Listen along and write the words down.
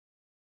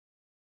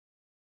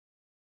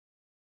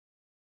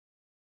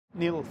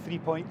Neil, 3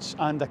 points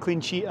and a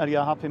clean sheet. Are you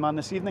a happy man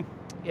this evening?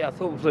 Yeah, I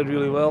thought we played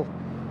really well,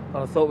 and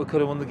I thought we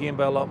could have won the game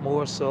by a lot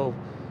more. So,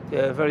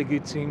 yeah, very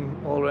good team,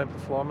 all-round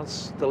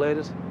performance.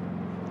 Delighted.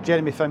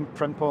 Jeremy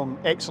Frimpong,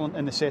 excellent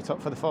in the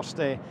setup for the first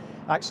day,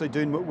 actually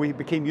doing what we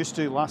became used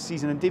to last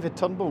season, and David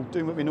Turnbull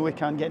doing what we know he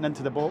can, getting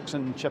into the box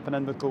and chipping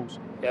in with goals.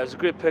 Yeah, it was a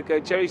great pick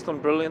out. Jerry's done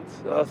brilliant.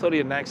 I thought he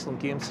had an excellent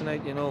game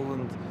tonight,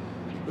 and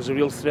was a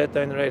real threat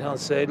down the right-hand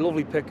side.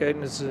 Lovely pick out,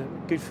 and it's a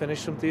good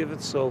finish from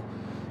David. So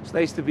it's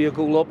nice to be a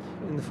goal up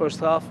in the first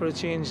half for a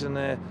change. And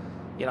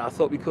I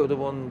thought we could have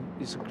won.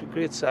 It's a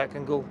great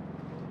second goal,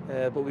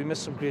 but we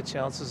missed some great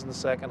chances in the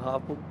second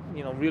half. But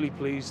really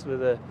pleased with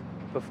the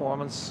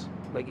performance.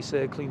 Like you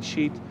said, clean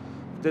sheet.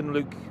 Didn't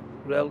look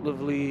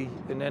relatively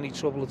in any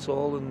trouble at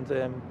all. And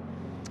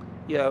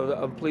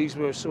I'm pleased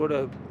we're sort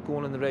of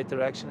going in the right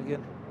direction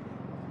again.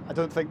 I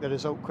don't think the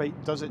result quite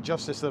does it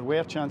justice. There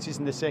were chances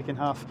in the second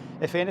half.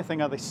 If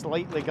anything, are they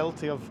slightly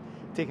guilty of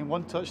taking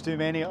one touch too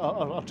many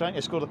or trying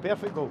to score the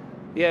perfect goal?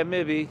 Yeah,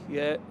 maybe.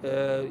 Yeah,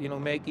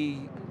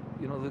 Makey,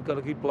 they've got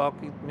a good block.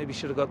 Maybe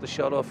should have got the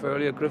shot off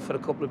earlier. Griff had a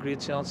couple of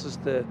great chances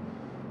to,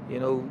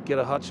 get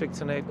a hat trick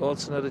tonight.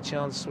 Olsen had a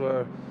chance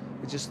where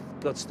he just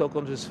got stuck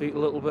under his feet a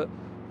little bit.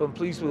 But I'm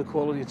pleased with the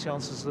quality of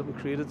chances that we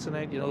created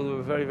tonight. They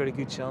were very, very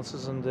good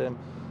chances, and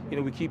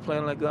we keep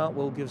playing like that,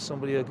 we'll give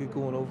somebody a good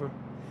going over.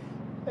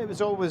 It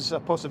was always a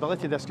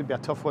possibility this could be a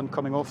tough one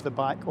coming off the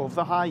back of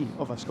the high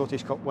of a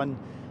Scottish Cup win.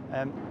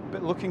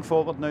 But looking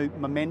forward now,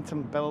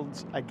 momentum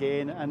builds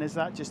again, and is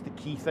that just the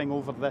key thing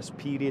over this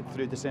period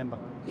through December?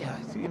 Yeah,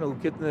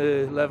 getting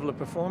the level of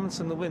performance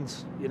in the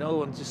wins,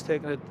 and just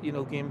taking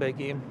it, game by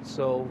game.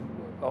 So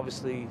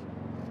obviously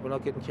we're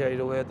not getting carried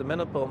away at the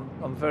minute, but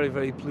I'm very,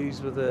 very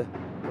pleased with the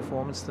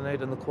performance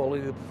tonight and the quality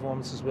of the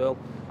performance as well.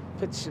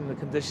 Pitch and the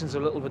conditions are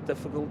a little bit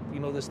difficult,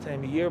 this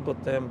time of year,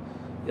 but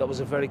that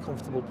was a very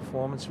comfortable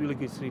performance. Really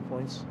good 3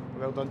 points.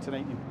 Well done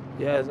tonight, Neil.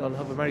 Yeah, and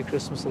have a Merry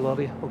Christmas, a lot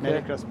of you. Okay.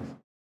 Merry Christmas.